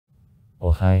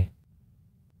Ojai.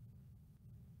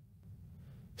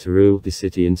 Teruel, the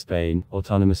city in Spain,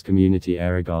 autonomous community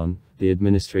Aragon, the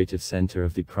administrative center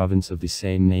of the province of the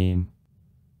same name.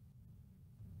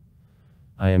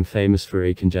 I am famous for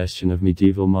a congestion of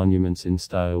medieval monuments in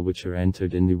style which are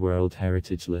entered in the World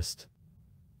Heritage List.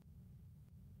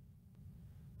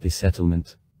 The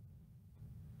settlement,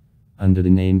 under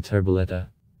the name Teruel,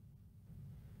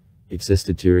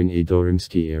 existed during a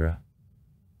Dorimski era.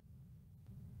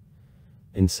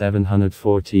 In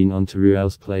 714 on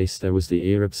Teruel's place there was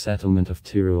the Arab settlement of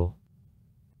Teruel.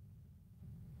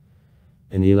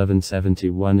 In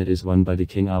 1171 it is won by the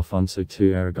King Alfonso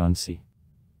II Aragonese.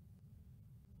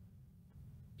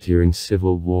 During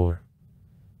Civil War,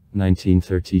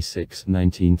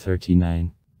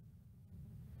 1936-1939,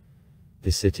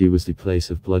 the city was the place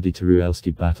of bloody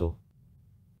Teruelski battle.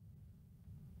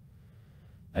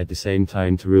 At the same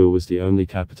time Teruel was the only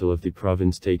capital of the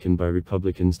province taken by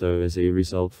Republicans, though as a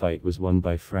result fight was won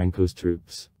by Franco's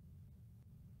troops.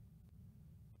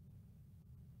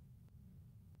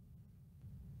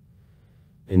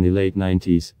 In the late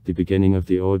 90s, the beginning of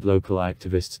the odd local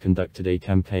activists conducted a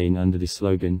campaign under the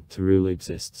slogan, Teruel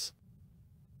exists,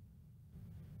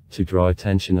 to draw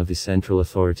attention of the central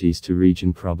authorities to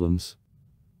region problems.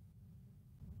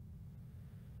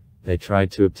 They tried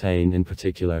to obtain, in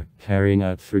particular, carrying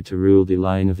out through Teruel the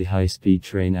line of the high-speed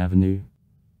train avenue.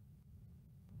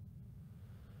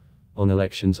 On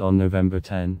elections on November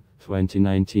 10,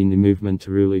 2019, the movement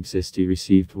Teruel Existi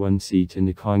received 1 seat in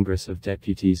the Congress of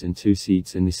Deputies and 2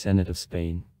 seats in the Senate of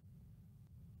Spain.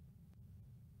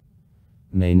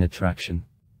 Main attraction.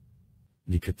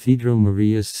 The Cathedral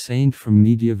Maria's Saint from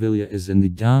Mediavilla is in the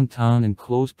downtown in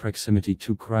close proximity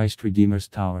to Christ Redeemer's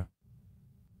Tower.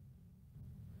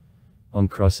 On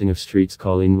crossing of streets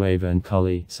Calle Nueva and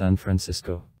Calle San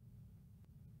Francisco.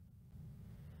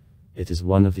 It is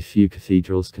one of the few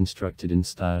cathedrals constructed in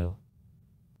style.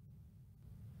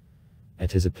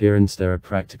 At his appearance there are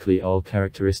practically all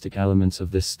characteristic elements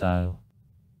of this style.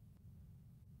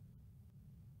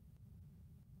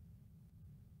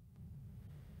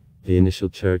 The initial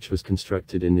church was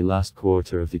constructed in the last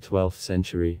quarter of the 12th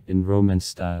century, in Romance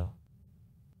style.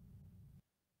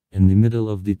 In the middle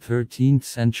of the 13th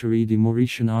century the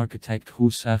Mauritian architect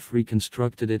Husaf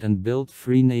reconstructed it and built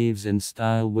 3 naves in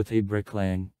style with a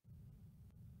bricklaying.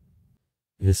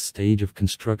 This stage of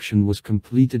construction was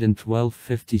completed in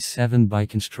 1257 by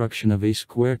construction of a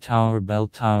square tower bell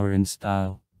tower in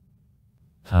style.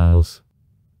 Tiles.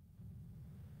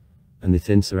 And the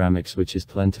thin ceramics which is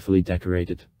plentifully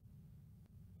decorated.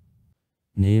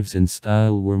 Naves in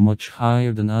style were much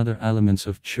higher than other elements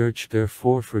of church,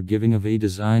 therefore forgiving of a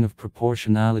design of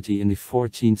proportionality. In the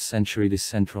 14th century the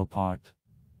central part,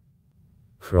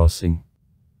 crossing,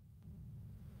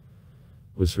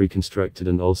 was reconstructed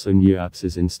and also new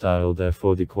apses in style,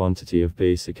 therefore the quantity of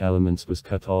basic elements was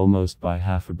cut almost by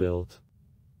half or built.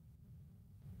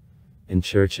 In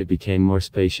church it became more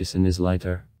spacious and is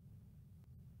lighter.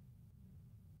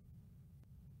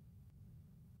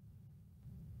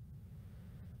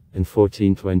 In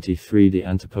 1423 the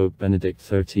Antipope Benedict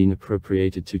XIII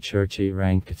appropriated to church a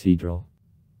ranked cathedral.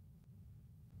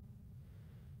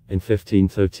 In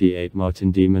 1538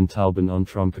 Martin de Montalban on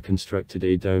Trompa constructed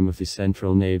a dome of the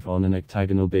central nave on an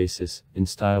octagonal basis, in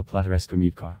style plateresco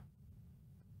mucar.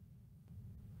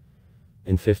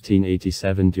 In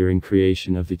 1587 during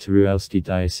creation of the Teruelski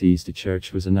diocese the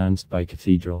church was announced by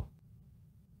cathedral.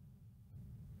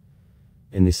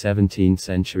 In the 17th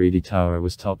century the tower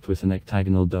was topped with an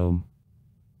octagonal dome.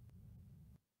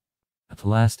 At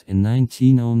last, in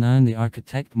 1909 the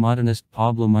architect modernist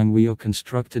Pablo Manguillo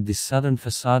constructed the southern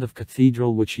facade of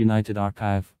cathedral which united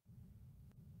archive.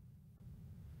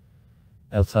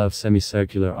 Altar of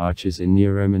semicircular arches in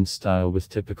neo-Roman style with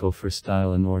typical for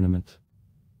style and ornament.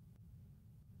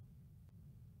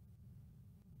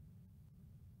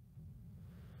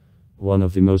 One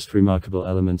of the most remarkable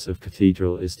elements of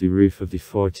cathedral is the roof of the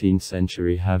 14th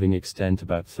century, having extent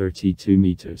about 32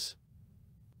 meters.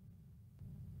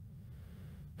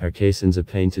 Her caissons are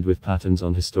painted with patterns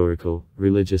on historical,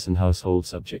 religious and household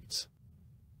subjects.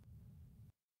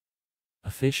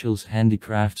 Officials,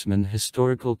 handicraftsmen,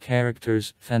 historical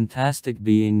characters, fantastic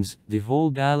beings, the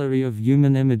whole gallery of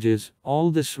human images,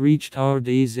 all this reached our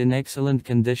days in excellent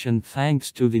condition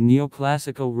thanks to the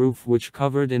neoclassical roof which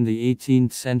covered in the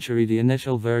 18th century the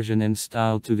initial version in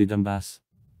style to the Donbass.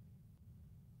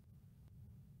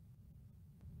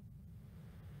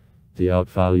 The art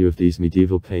value of these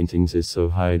medieval paintings is so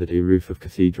high that a roof of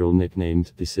cathedral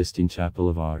nicknamed the Sistine Chapel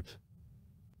of Art.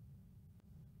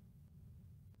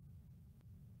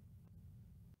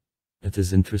 It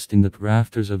is interesting that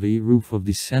rafters of a roof of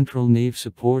the central nave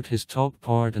support his top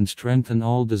part and strengthen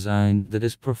all design that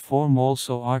is perform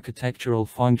also architectural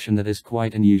function that is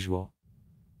quite unusual.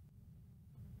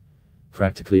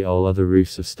 Practically all other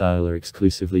roofs of style are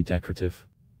exclusively decorative.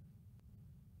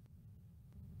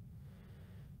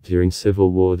 During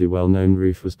Civil War the well-known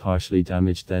roof was partially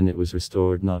damaged, then it was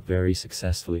restored not very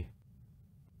successfully.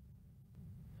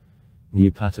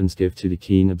 New patterns give to the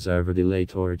keen observer the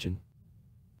late origin.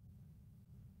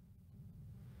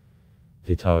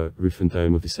 The tower, roof and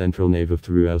dome of the central nave of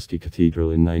Teruel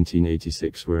Cathedral in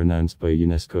 1986 were announced by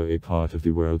UNESCO a part of the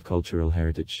World Cultural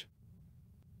Heritage.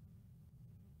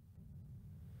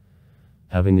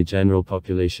 Having the general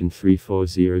population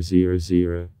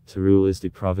 34000, Teruel is the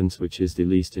province which is the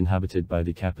least inhabited by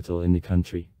the capital in the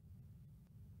country.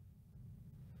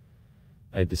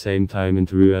 At the same time in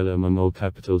Teruel, among all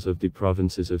capitals of the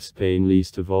provinces of Spain,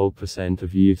 least of all %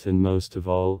 of youth and most of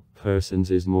all persons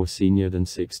is more senior than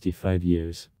 65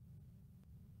 years.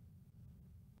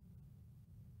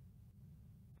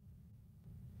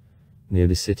 Near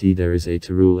the city there is a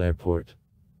Teruel airport.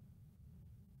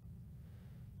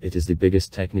 It is the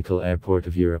biggest technical airport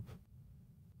of Europe.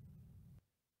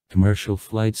 Commercial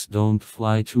flights don't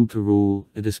fly to Teruel.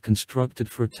 It is constructed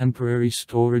for temporary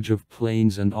storage of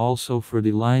planes and also for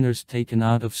the liners taken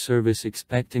out of service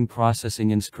expecting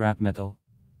processing in scrap metal.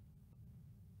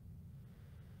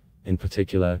 In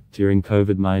particular, during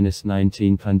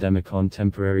COVID-19 pandemic on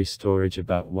temporary storage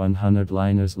about 100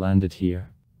 liners landed here.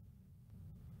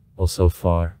 Also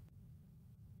far.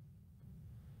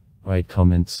 Write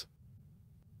comments.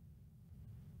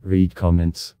 Read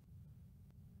comments.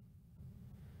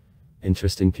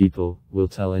 Interesting people will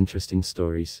tell interesting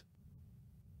stories.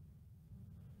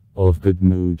 All of good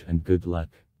mood and good luck.